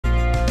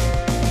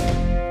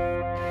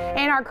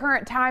our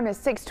current time is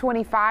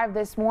 6:25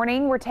 this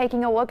morning. We're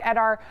taking a look at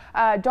our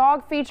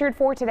dog featured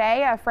for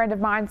today. A friend of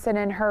mine sent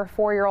in her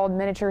 4-year-old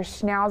miniature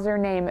schnauzer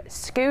named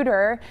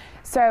Scooter.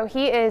 So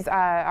he is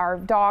our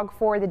dog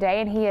for the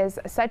day, and he is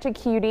such a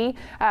cutie.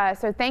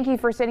 So thank you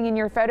for sending in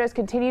your photos.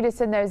 Continue to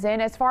send those in.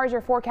 As far as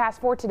your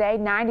forecast for today,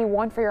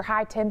 91 for your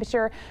high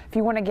temperature. If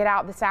you want to get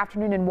out this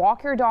afternoon and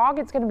walk your dog,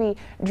 it's going to be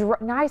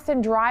nice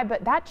and dry,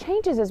 but that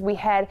changes as we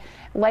head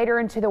later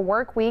into the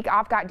work week.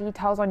 I've got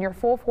details on your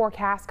full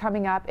forecast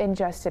coming up in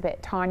just a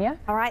bit. Tanya.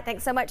 All right.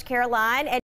 Thanks so much, Caroline.